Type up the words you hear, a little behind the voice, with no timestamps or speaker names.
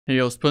Hey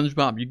yo,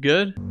 SpongeBob, you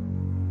good?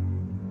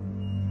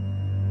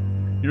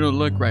 You don't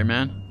look right,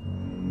 man.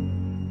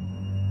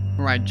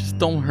 Alright, just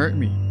don't hurt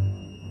me.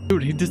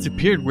 Dude, he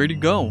disappeared. Where'd he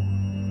go?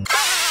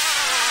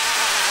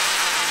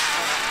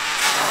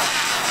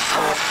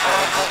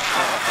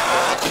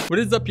 What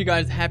is up, you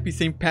guys? Happy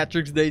St.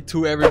 Patrick's Day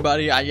to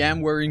everybody. I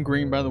am wearing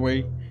green, by the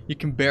way. You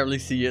can barely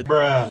see it.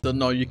 Bruh. So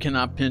no, you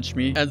cannot pinch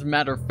me. As a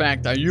matter of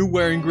fact, are you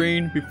wearing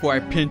green before I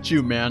pinch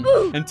you, man?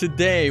 And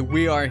today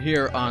we are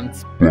here on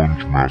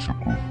Sponge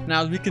Massacre.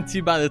 Now, as we can see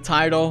by the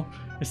title,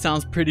 it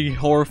sounds pretty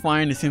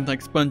horrifying. It seems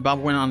like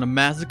SpongeBob went on a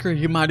massacre.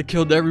 He might have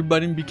killed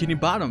everybody in Bikini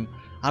Bottom.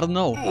 I don't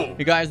know.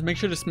 Hey guys, make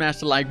sure to smash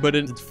the like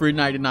button. It's free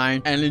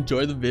 99 and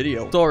enjoy the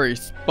video. Story: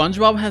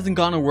 SpongeBob hasn't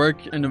gone to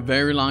work in a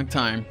very long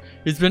time.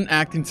 He's been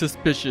acting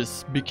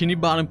suspicious. Bikini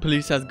Bottom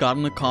police has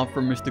gotten a call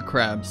from Mr.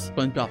 Krabs.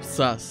 SpongeBob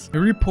sus. He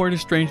reported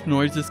strange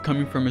noises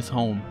coming from his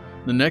home.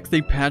 The next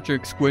day,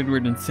 Patrick,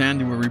 Squidward, and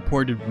Sandy were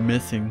reported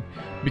missing.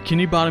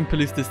 Bikini Bottom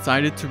police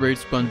decided to raid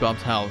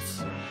SpongeBob's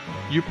house.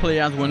 You play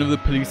as one of the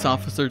police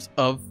officers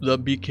of the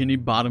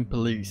Bikini Bottom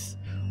police.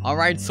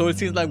 Alright, so it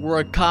seems like we're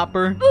a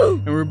copper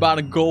and we're about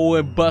to go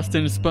and bust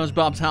into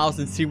SpongeBob's house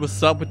and see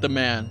what's up with the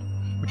man,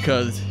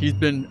 because he's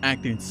been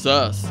acting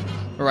sus.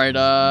 Alright,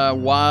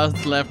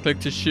 WASD, left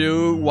click to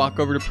shoot, walk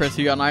over to press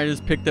E on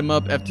items, pick them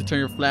up, F to turn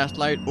your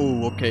flashlight.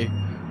 Oh, okay.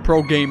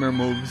 Pro gamer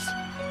moves.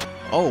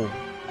 Oh.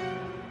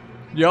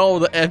 Yo,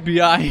 the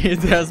FBI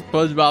is at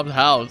SpongeBob's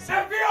house.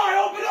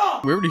 FBI, open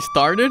up! We already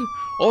started?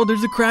 Oh,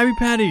 there's a Krabby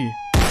Patty.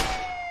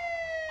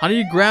 How do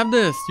you grab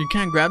this? You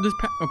can't grab this.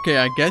 Okay,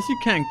 I guess you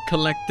can't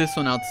collect this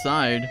one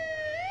outside.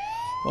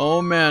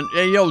 Oh man.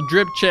 Hey yo,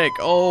 drip check.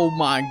 Oh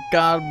my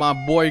god, my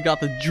boy got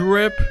the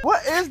drip.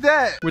 What is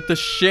that? With the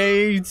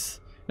shades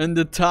and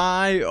the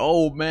tie.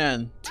 Oh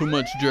man, too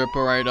much drip.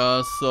 Alright,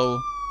 so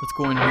let's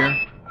go in here.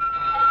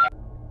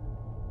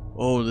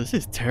 Oh, this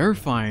is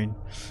terrifying.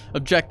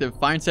 Objective: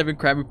 find 7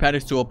 Krabby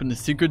Patties to open the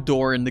secret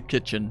door in the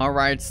kitchen.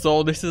 Alright,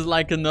 so this is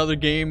like another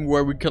game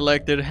where we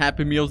collected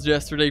Happy Meals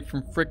yesterday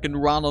from freaking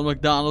Ronald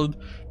McDonald.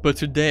 But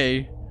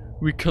today,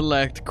 we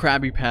collect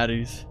Krabby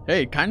Patties.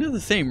 Hey, kind of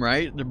the same,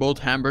 right? They're both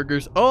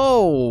hamburgers.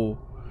 Oh!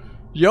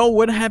 Yo,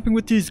 what happened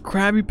with these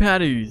Krabby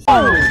Patties?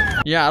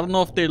 Oh! Yeah, I don't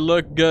know if they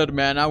look good,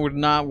 man. I would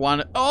not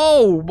want it.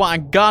 Oh my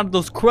god,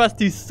 those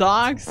crusty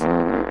socks!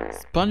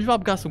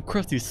 SpongeBob got some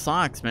crusty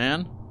socks,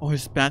 man. Oh,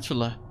 his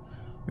spatula.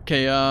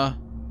 Okay,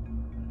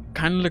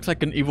 kind of looks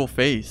like an evil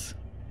face.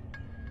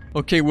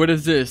 Okay, what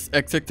is this?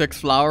 XXX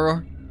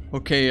flower?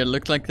 Okay, it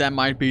looks like that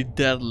might be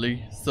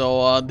deadly.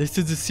 So, this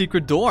is the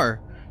secret door.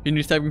 You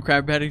need 7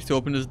 Krabby Patties to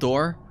open this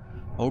door?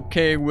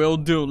 Okay, will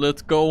do.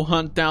 Let's go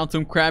hunt down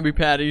some Krabby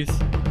Patties.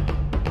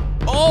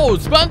 Oh,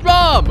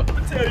 SpongeBob!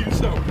 I'll tell you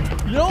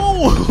something.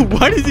 Yo,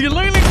 why is he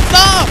literally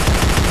stop?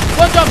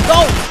 SpongeBob,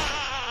 go!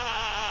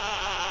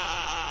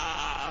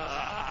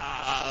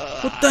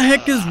 What the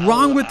heck is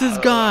wrong with this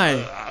guy?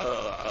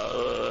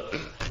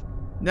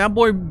 That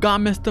boy got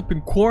messed up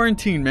in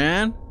quarantine,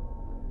 man.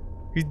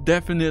 He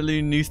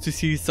definitely needs to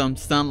see some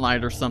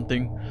sunlight or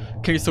something.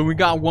 Okay, so we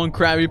got 1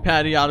 Krabby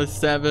Patty out of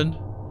 7.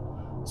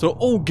 So,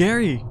 oh,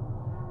 Gary.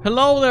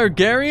 Hello there,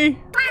 Gary.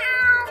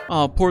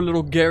 Oh, poor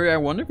little Gary. I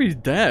wonder if he's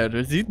dead.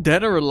 Is he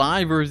dead or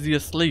alive, or is he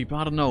asleep?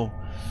 I don't know.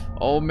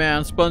 Oh,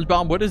 man,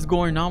 SpongeBob. What is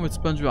going on with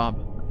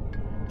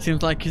SpongeBob?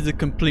 Seems like he's a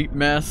complete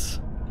mess.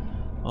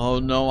 Oh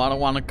no, I don't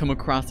want to come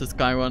across this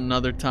guy one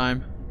another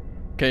time.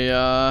 Okay,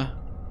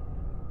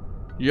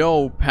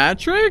 yo,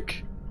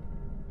 Patrick?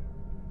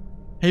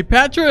 Hey,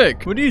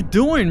 Patrick! What are you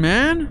doing,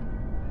 man?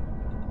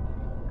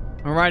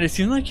 Alright, it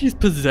seems like he's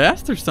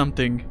possessed or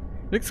something.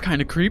 Looks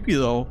kind of creepy,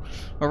 though.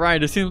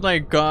 Alright, it seems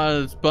like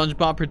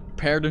SpongeBob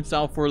prepared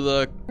himself for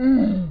the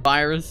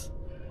virus.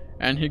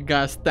 And he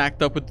got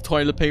stacked up with the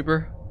toilet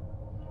paper.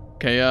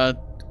 Okay,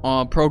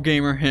 pro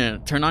gamer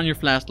hint: turn on your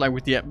flashlight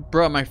with the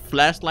bro, my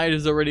flashlight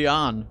is already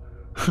on.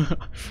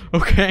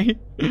 Okay.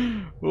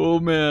 Oh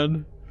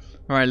man.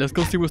 Alright, let's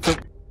go see what's up.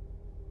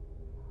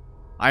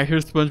 I hear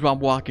SpongeBob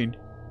walking.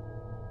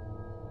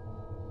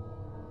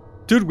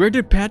 Dude, where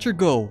did Patrick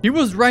go? He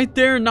was right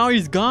there and now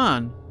he's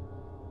gone.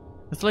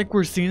 It's like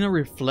we're seeing a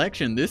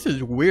reflection. This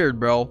is weird,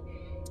 bro.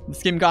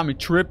 This game got me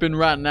tripping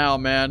right now,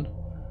 man.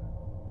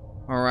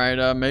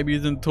 Alright, maybe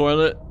he's in the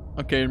toilet.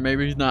 Okay,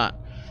 maybe he's not.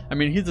 I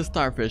mean, he's a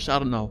starfish. I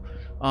don't know.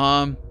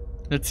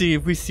 Let's see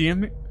if we see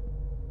him.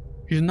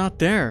 He's not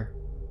there.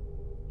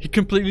 He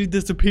completely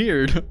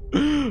disappeared.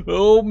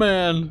 Oh,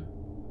 man.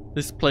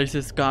 This place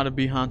has got to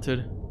be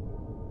haunted.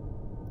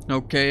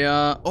 Okay,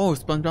 oh,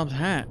 SpongeBob's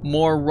hat.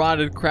 More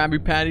rotted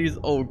Krabby Patties.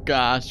 Oh,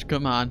 gosh.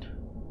 Come on.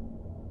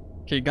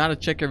 Okay, gotta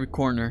check every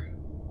corner.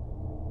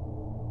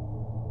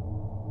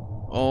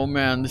 Oh,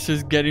 man. This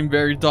is getting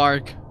very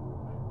dark.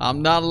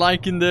 I'm not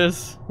liking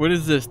this. What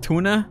is this?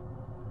 Tuna?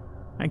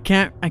 I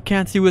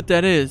can't see what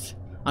that is.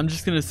 I'm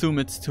just gonna assume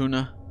it's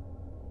tuna.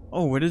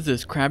 Oh, what is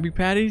this? Krabby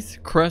Patties?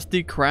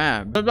 Krusty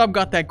Krab. SpongeBob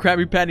got that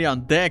Krabby Patty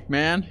on deck,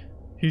 man.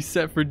 He's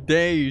set for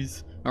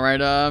days. Alright,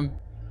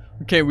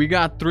 okay, we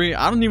got 3.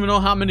 I don't even know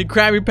how many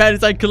Krabby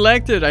Patties I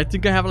collected. I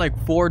think I have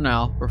like 4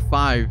 now, or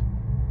 5.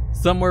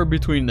 Somewhere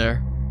between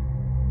there.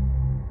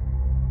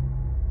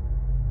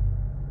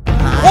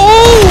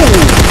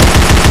 Oh!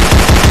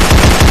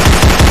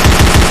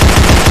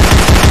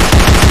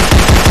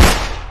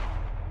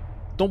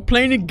 Don't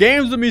play any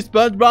games with me,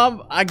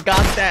 SpongeBob. I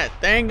got that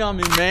thing on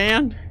me,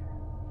 man.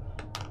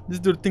 This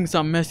dude thinks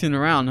I'm messing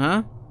around,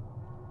 huh?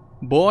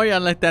 Boy, I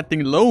let that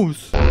thing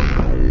loose.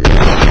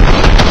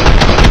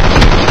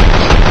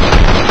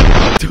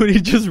 Dude,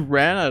 he just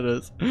ran at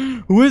us.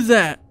 Who is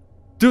that?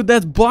 Dude,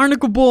 that's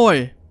Barnacle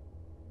Boy.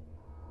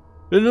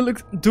 It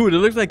looks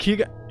like he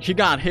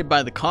got hit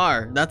by the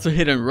car. That's a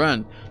hit and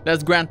run.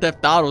 That's Grand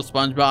Theft Auto,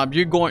 SpongeBob.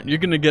 You're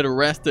gonna get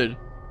arrested.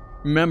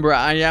 Remember,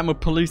 I am a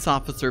police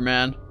officer,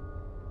 man.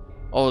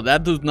 Oh,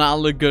 that does not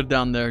look good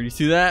down there. You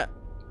see that?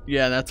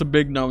 Yeah, that's a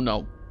big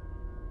no-no.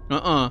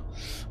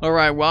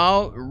 Alright,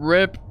 well,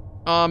 rip,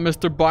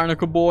 Mr.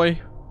 Barnacle Boy.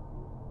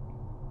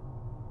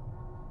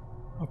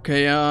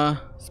 Okay,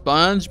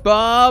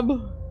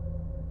 SpongeBob?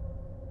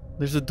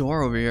 There's a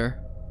door over here.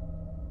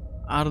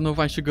 I don't know if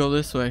I should go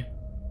this way.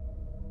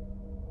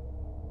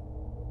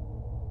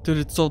 Dude,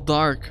 it's so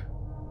dark.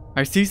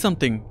 I see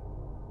something.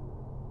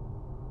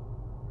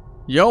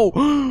 Yo,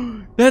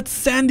 that's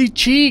Sandy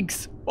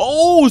Cheeks.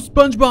 Oh,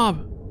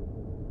 SpongeBob.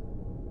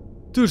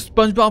 Dude,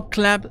 SpongeBob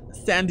clapped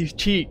Sandy's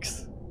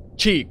cheeks.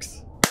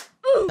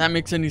 That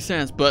makes any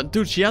sense. But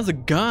dude, she has a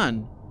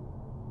gun.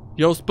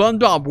 Yo,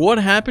 SpongeBob, what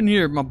happened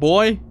here, my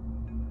boy?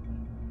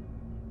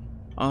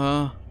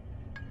 Why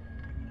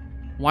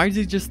is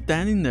he just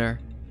standing there?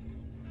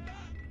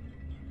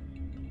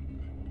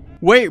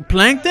 Wait,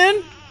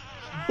 Plankton?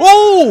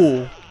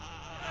 Oh!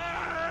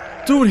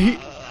 Dude,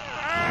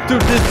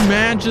 this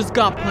man just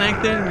got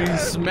Plankton and he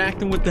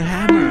smacked him with the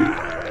hammer.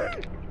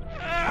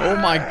 Oh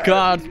my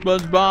god,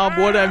 SpongeBob,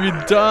 what have you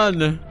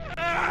done?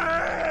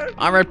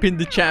 I'm repping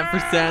the chat for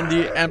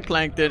Sandy and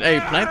Plankton. Hey,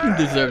 Plankton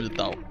deserves it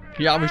though.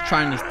 He always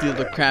trying to steal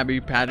the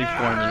Krabby Patty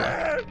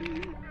formula.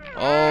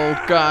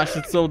 Oh gosh,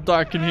 it's so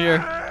dark in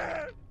here.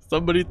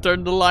 Somebody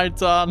turn the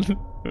lights on.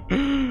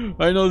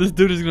 I know this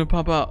dude is gonna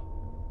pop out.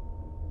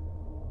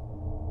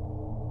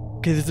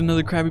 Okay, there's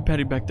another Krabby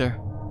Patty back there.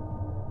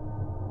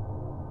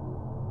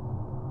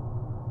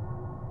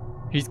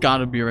 He's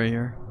gotta be right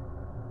here.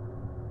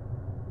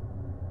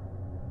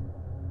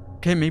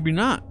 Okay, maybe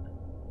not.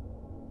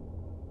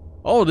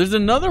 Oh, there's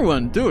another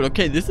one. Dude,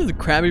 okay, this is a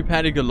Krabby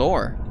Patty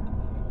galore.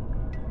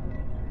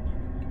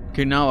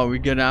 Okay, now we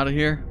get out of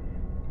here.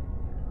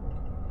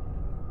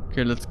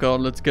 Okay, let's go.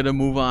 Let's get a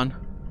move on.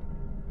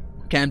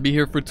 Can't be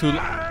here for too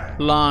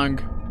long.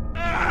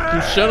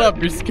 Dude, shut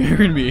up. You're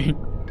scaring me.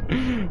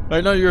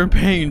 I know you're in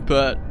pain,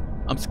 but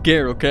I'm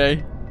scared,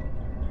 okay?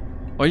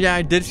 Oh yeah,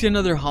 I did see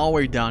another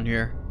hallway down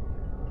here.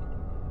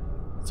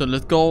 So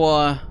let's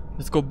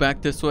go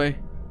back this way.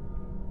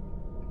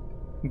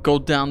 Go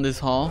down this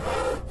hall.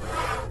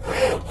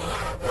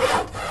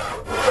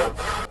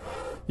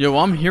 Yo,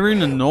 I'm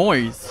hearing a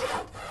noise.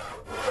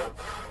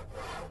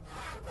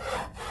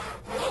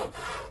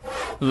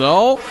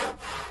 Hello?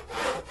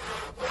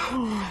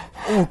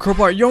 Oh,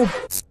 crowbar. Yo,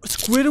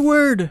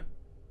 Squidward.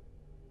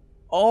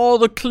 Oh,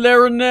 the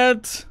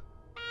clarinet.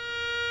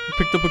 I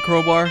picked up a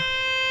crowbar.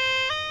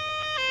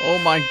 Oh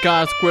my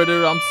god,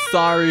 Squidward, I'm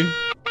sorry.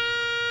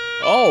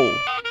 Oh.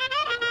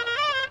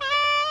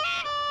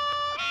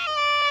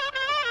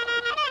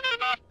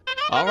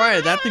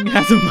 Alright, that thing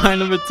has a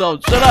mind of its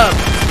own. Shut up!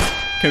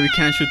 Okay, we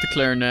can't shoot the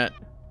clarinet.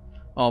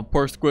 Oh,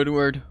 poor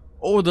Squidward.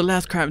 Oh, the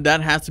last crab.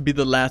 That has to be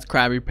the last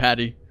Krabby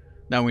Patty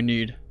that we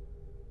need.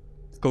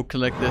 Let's go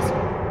collect this.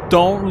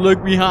 Don't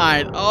look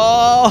behind.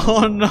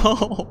 Oh,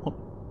 no.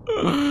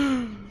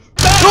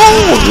 Oh!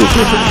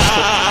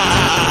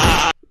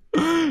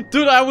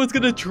 Dude, I was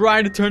gonna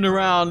try to turn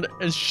around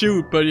and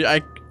shoot, but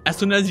as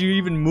soon as you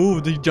even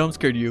moved, he jump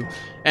scared you.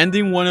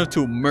 Ending 1 of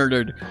 2,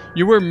 murdered.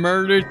 You were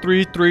murdered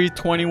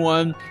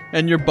 3/3/21,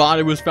 and your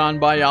body was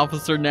found by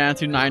Officer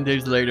Nancy 9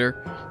 days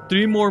later.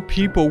 3 more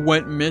people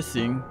went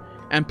missing,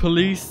 and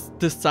police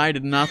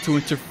decided not to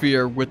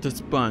interfere with the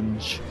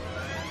sponge.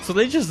 So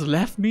they just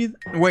left me?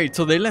 Wait,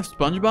 so they left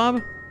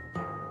SpongeBob?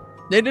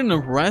 They didn't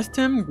arrest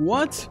him?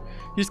 What?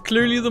 He's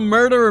clearly the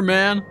murderer,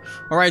 man.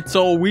 Alright,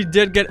 so we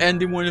did get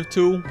ending 1 of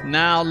 2.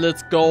 Now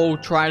let's go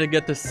try to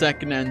get the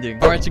second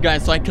ending. Alright, you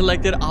guys, so I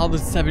collected all the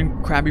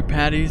 7 Krabby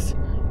Patties.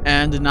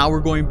 And now we're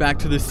going back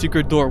to the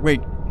secret door.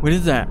 Wait, what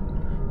is that?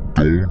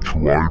 Don't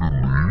try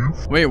to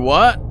leave. Wait,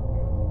 what?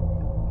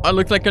 I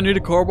look like I need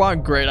a crowbar?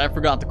 Great, I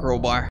forgot the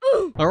crowbar.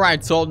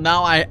 Alright, so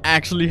now I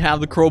actually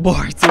have the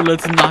crowbar. So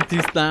let's knock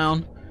these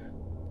down.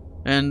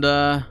 And,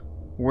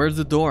 where's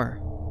the door?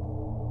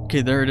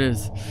 Okay, there it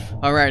is.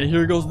 Alright,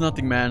 here goes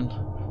nothing, man.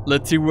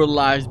 Let's see what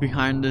lies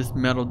behind this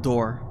metal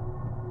door.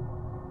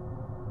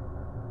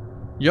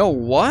 Yo,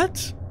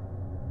 what?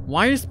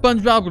 Why does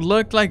SpongeBob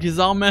look like he's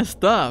all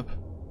messed up?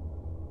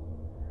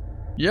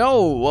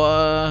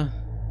 Yo,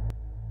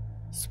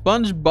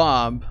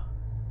 SpongeBob.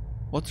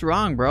 What's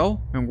wrong,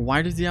 bro? And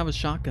why does he have a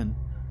shotgun?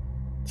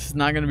 This is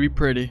not gonna be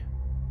pretty.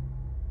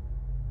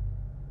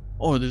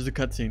 Oh, there's a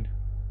cutscene.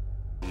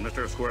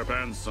 Mr.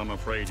 Squarepants, I'm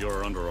afraid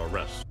you're under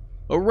arrest.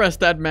 Arrest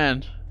that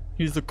man.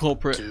 He's the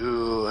culprit.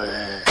 Do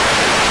it.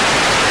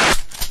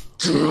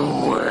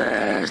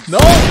 No!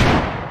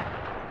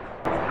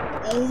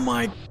 Oh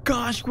my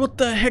gosh, what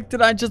the heck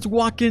did I just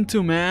walk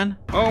into, man?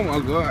 Oh my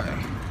god.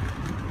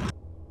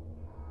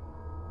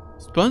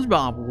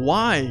 SpongeBob,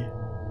 why?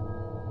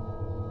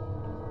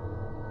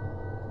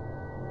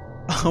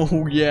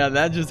 Oh yeah,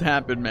 that just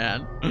happened,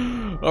 man.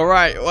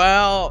 Alright,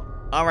 well,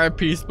 RIP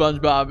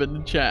SpongeBob in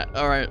the chat.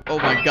 Alright, oh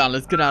my god,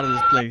 let's get out of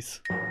this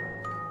place.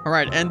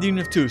 Alright, ending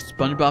of 2,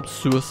 SpongeBob's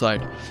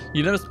suicide.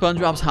 You left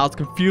SpongeBob's house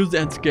confused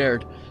and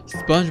scared.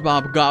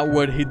 SpongeBob got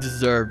what he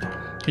deserved.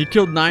 He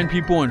killed 9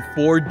 people in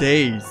 4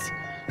 days.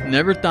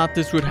 Never thought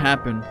this would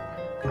happen.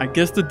 I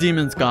guess the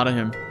demons got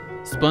him.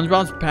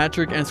 SpongeBob's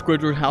Patrick and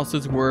Squidward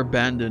houses were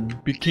abandoned.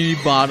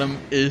 Bikini Bottom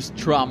is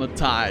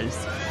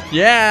traumatized.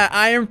 Yeah,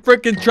 I am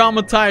freaking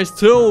traumatized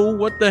too.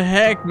 What the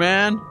heck,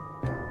 man?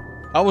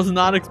 I was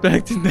not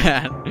expecting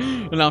that.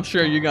 And I'm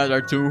sure you guys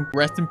are too.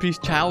 Rest in peace,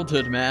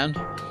 childhood, man.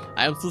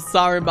 I am so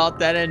sorry about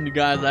that ending,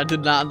 guys. I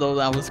did not know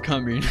that was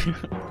coming.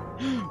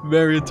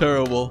 Very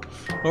terrible.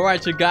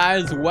 Alright, you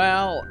guys.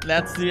 Well,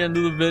 that's the end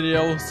of the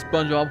video.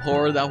 SpongeBob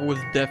horror. That was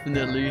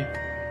definitely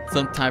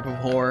some type of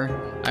horror.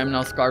 I'm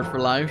now scarred for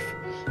life.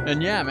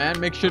 And yeah, man,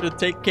 make sure to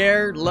take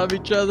care, love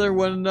each other,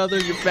 one another,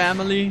 your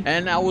family,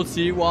 and I will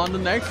see you on the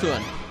next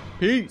one.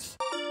 Peace.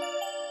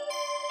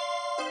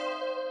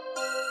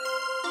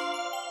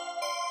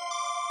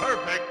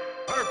 Perfect.